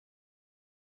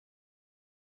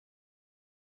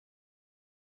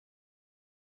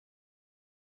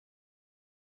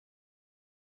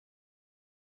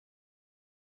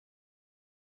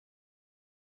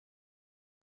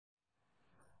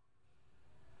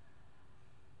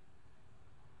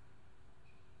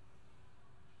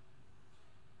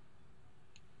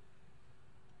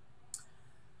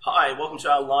Hi, welcome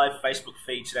to our live Facebook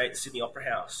feed today at the Sydney Opera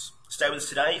House. Stay with us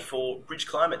today for Bridge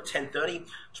Climb at 10:30,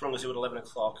 Taronga Zoo at 11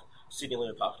 o'clock, Sydney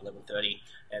Luna Park at 11:30,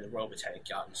 and the Royal Botanic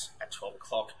Gardens at 12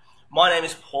 o'clock. My name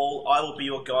is Paul. I will be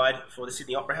your guide for the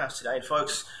Sydney Opera House today. And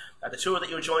folks, the tour that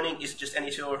you're joining isn't just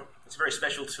any tour. It's a very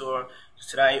special tour.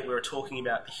 Today we're talking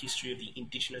about the history of the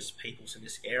Indigenous peoples in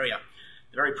this area,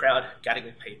 the very proud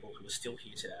Gadigal people who are still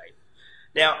here today.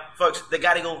 Now, folks, the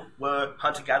Gadigal were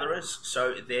hunter-gatherers,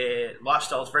 so their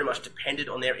lifestyles very much depended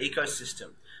on their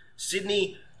ecosystem.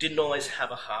 Sydney didn't always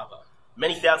have a harbour.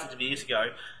 Many thousands of years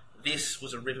ago, this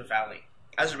was a river valley.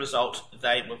 As a result,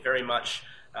 they were very much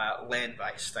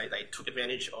land-based. They took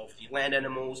advantage of the land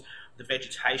animals, the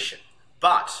vegetation.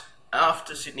 But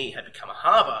after Sydney had become a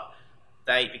harbour,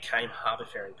 they became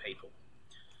harbour-faring people.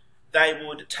 They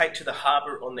would take to the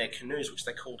harbour on their canoes, which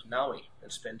they called nawi, and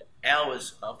spend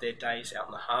hours of their days out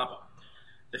in the harbour.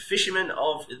 The fishermen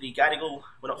of the Gadigal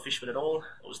were not fishermen at all.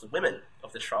 It was the women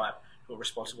of the tribe who were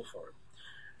responsible for it.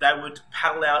 They would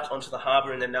paddle out onto the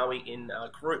harbour in the nawi in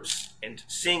groups and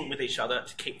sing with each other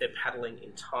to keep their paddling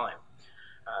in time.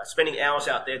 Spending hours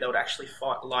out there, they would actually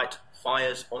light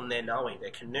fires on their nawi, their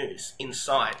canoes,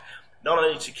 inside, not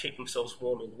only to keep themselves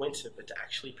warm in winter, but to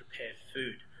actually prepare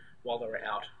food while they were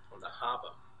out on the harbour.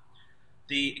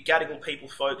 The Gadigal people,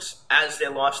 folks, as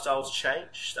their lifestyles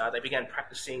changed, they began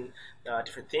practicing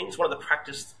different things. One of the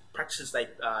practices they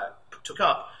took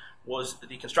up was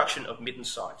the construction of midden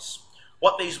sites.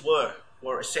 What these were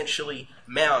essentially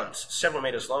mounds, several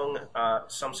metres long,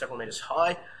 some several metres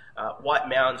high, white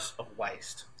mounds of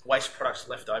waste products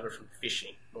left over from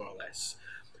fishing, more or less.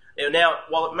 Now,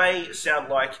 while it may sound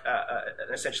like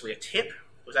essentially a tip,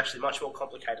 it was actually much more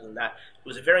complicated than that. It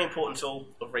was a very important tool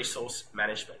of resource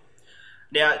management.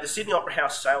 Now, the Sydney Opera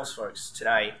House sales, folks,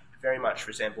 today very much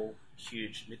resemble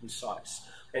huge midden sites.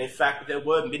 And in fact, there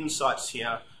were midden sites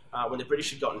here when the British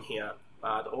had gotten here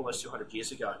almost 200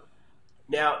 years ago.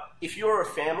 Now, if you're a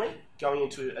family going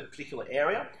into a particular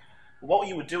area, what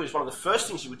you would do is one of the first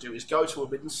things you would do is go to a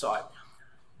midden site,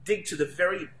 dig to the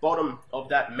very bottom of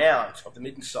that mound of the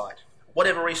midden site.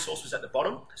 Whatever resource was at the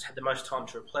bottom has had the most time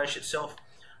to replenish itself.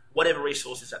 Whatever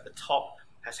resource is at the top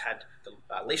has had the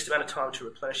least amount of time to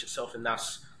replenish itself and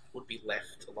thus would be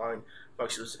left alone.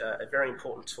 Folks, it was a very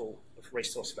important tool of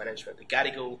resource management. The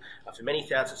Gadigal, for many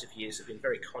thousands of years, have been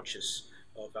very conscious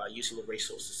of using the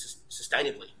resources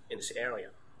sustainably in this area.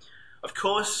 Of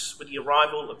course, with the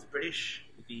arrival of the British,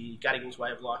 the Gadigal's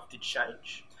way of life did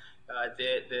change.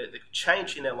 The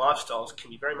change in their lifestyles can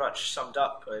be very much summed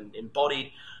up and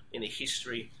embodied in the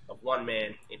history of one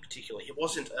man in particular. He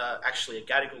wasn't actually a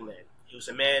Gadigal man. He was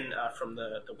a man from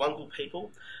the Wongal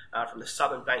people, from the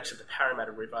southern banks of the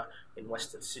Parramatta River in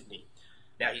Western Sydney.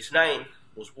 Now, his name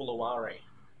was Woolooware,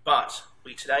 but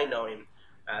we today know him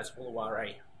as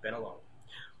Woolooware Bennelong.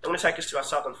 I'm going to take us to our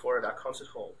southern floor at our concert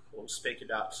hall. We'll speak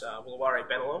about Woolooware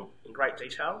Bennelong in great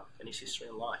detail and his history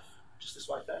and life, just this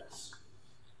way, folks.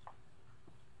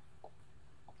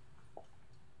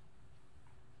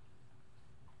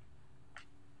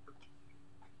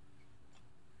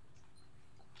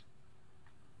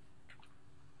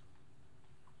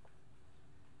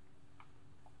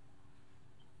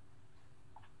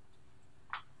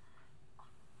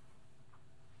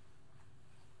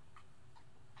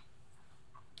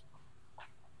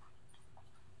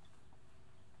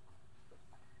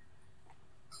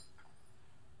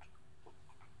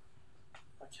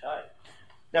 Okay.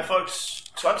 Now, folks,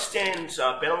 to understand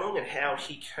Bennelong and how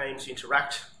he came to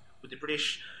interact with the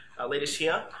British leaders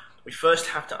here, we first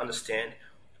have to understand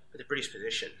the British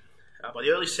position. By the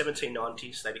early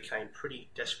 1790s, they became pretty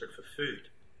desperate for food.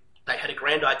 They had a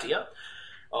grand idea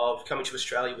of coming to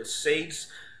Australia with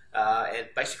seeds and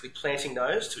basically planting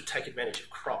those to take advantage of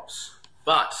crops.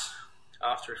 But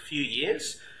after a few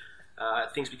years,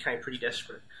 things became pretty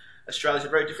desperate. Australia's a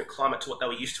very different climate to what they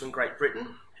were used to in Great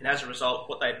Britain, and as a result,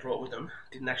 what they had brought with them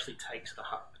didn't actually take to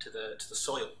the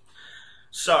soil.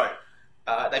 So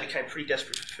they became pretty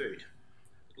desperate for food.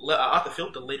 Arthur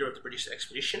Phillip, the leader of the British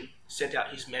expedition, sent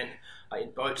out his men in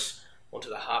boats onto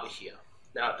the harbour here.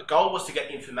 Now, the goal was to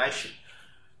get information.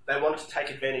 They wanted to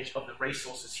take advantage of the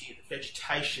resources here, the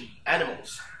vegetation, the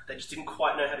animals. They just didn't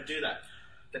quite know how to do that.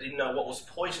 They didn't know what was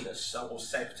poisonous or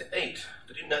safe to eat.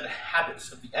 They didn't know the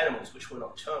habits of the animals, which were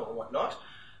nocturnal and whatnot.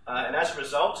 And as a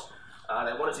result,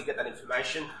 they wanted to get that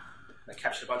information. They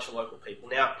captured a bunch of local people.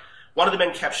 Now, one of the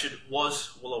men captured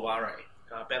was Woolooware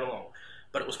Bennelong,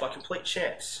 but it was by complete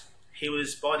chance. He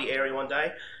was by the area one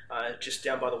day, just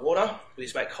down by the water, with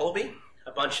his mate Colby.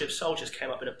 A bunch of soldiers came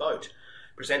up in a boat,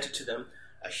 presented to them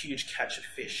a huge catch of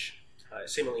fish,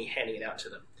 seemingly handing it out to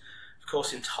them. Of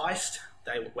course, enticed,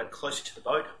 they went closer to the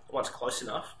boat. Once close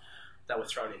enough, they were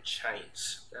thrown in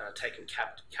chains, taken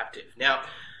captive. Now,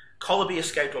 Collerby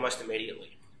escaped almost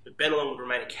immediately, but Bennelong would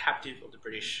remain a captive of the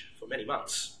British for many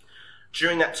months.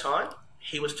 During that time,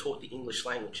 he was taught the English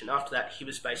language, and after that, he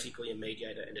was basically a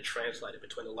mediator and a translator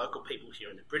between the local people here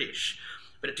and the British.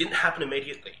 But it didn't happen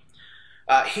immediately.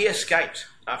 He escaped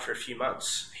after a few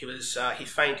months. He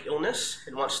feigned illness,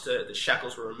 and once the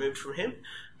shackles were removed from him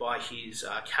by his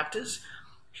captors,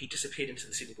 he disappeared into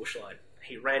the Sydney bushline.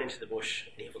 He ran into the bush,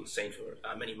 and he wasn't seen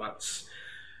for many months.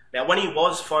 Now, when he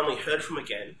was finally heard from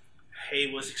again,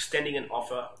 he was extending an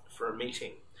offer for a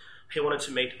meeting. He wanted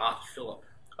to meet Arthur Phillip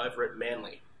over at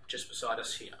Manly, just beside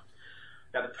us here.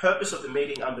 Now, the purpose of the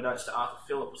meeting, unbeknownst to Arthur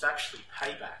Phillip, was actually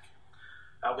payback.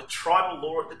 With tribal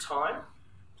law at the time,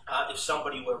 if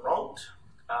somebody were wronged,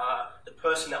 the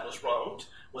person that was wronged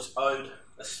was owed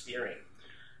a spearing.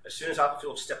 As soon as Arthur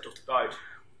Phillip stepped off the boat,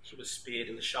 he was speared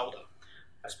in the shoulder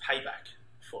as payback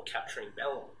for capturing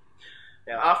Bennelong.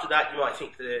 Now, after that, you might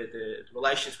think the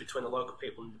relations between the local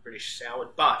people and the British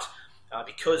soured, but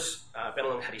because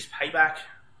Bennelong had his payback,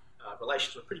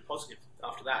 relations were pretty positive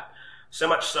after that. So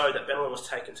much so that Bennelong was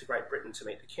taken to Great Britain to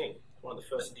meet the King, one of the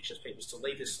first Indigenous peoples to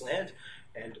leave this land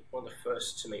and one of the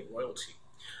first to meet royalty.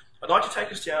 I'd like to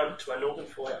take us down to our northern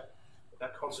foyer,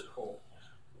 that concert hall,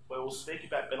 where we'll speak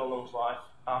about Bennelong's life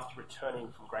after returning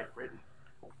from Great Britain.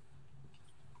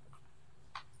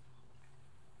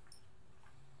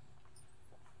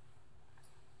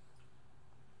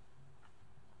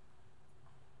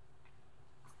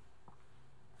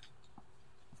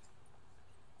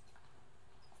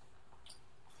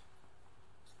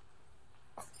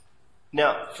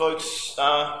 Now, folks,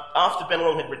 after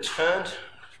Bennelong had returned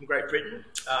from Great Britain,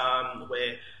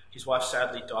 where his wife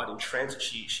sadly died in transit,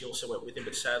 she also went with him,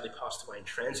 but sadly passed away in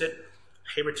transit,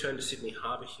 he returned to Sydney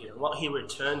Harbour here. And what he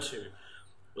returned to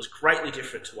was greatly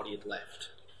different to what he had left.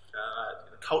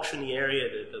 The culture in the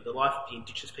area, the life of the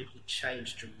Indigenous people had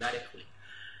changed dramatically.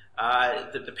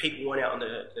 The people weren't out on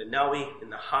the Noe in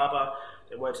the harbour,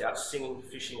 they weren't out singing,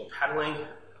 fishing or paddling.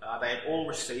 They had all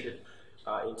receded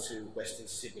into Western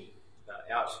Sydney,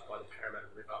 out by the Parramatta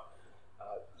River,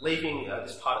 leaving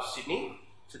this part of Sydney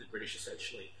to the British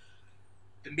essentially.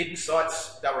 The midden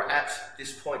sites that were at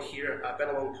this point here,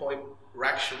 Bennelong Point, were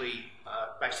actually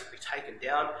basically taken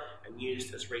down and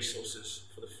used as resources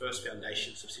for the first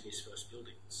foundations of Sydney's first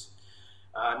buildings.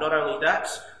 Not only that,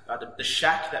 the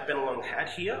shack that Bennelong had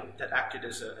here, that acted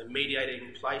as a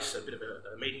mediating place, a bit of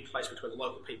a meeting place between the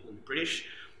local people and the British,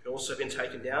 had also been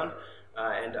taken down,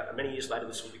 and many years later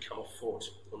this would become a fort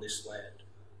on this land.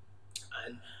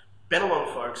 And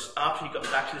Bennelong, folks, after he got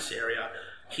back to this area,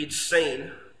 he'd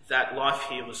seen that life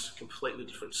here was completely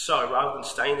different. So rather than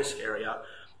stay in this area,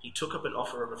 he took up an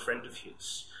offer of a friend of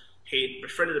his. He had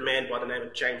befriended a man by the name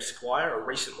of James Squire, a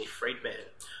recently freed man,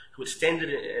 who extended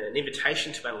an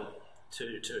invitation to Bennelong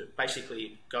to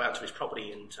basically go out to his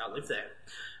property and live there,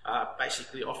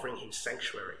 basically offering him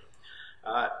sanctuary.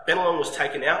 Bennelong was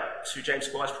taken out to James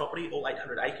Squire's property, all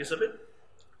 800 acres of it,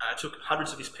 took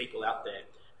hundreds of his people out there,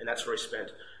 and that's where he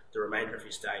spent the remainder of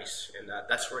his days, and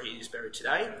that's where he is buried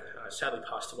today. Sadly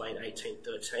passed away in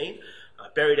 1813,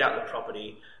 buried out in the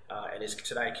property, and is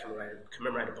today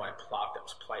commemorated by a plaque that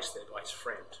was placed there by his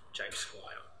friend, James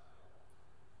Squire.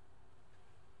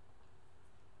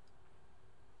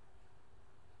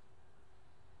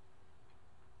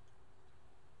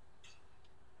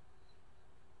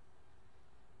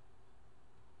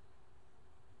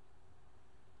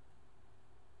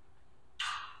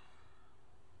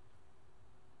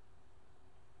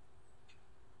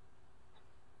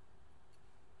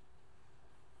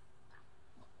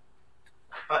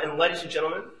 And ladies and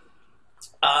gentlemen,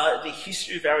 the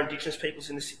history of our Indigenous peoples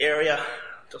in this area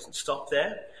doesn't stop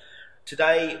there.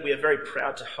 Today, we are very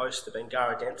proud to host the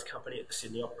Bengara Dance Company at the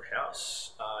Sydney Opera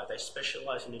House. They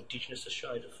specialise in Indigenous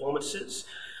Australian performances.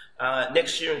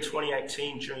 Next year in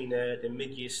 2018, during their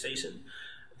mid-year season,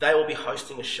 they will be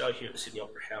hosting a show here at the Sydney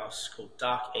Opera House called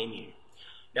Dark Emu.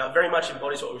 Now, it very much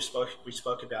embodies what we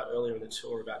spoke about earlier in the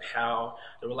tour, about how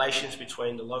the relations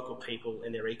between the local people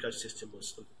and their ecosystem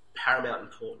was of paramount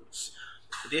importance.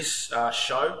 This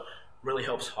show really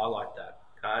helps highlight that.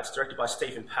 It's directed by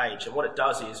Stephen Page, and what it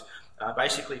does is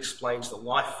basically explains the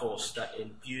life force that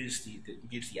imbues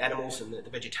the animals and the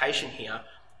vegetation here.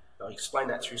 Explain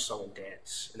that through song and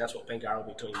dance, and that's what Bengara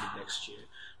will be doing next year.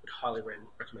 Would highly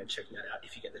recommend checking that out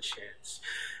if you get the chance.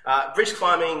 Bridge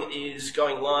climbing is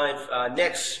going live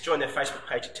next. Join their Facebook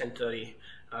page at 10:30.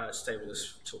 Stay with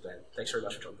us till then. Thanks very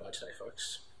much for dropping by today,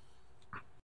 folks.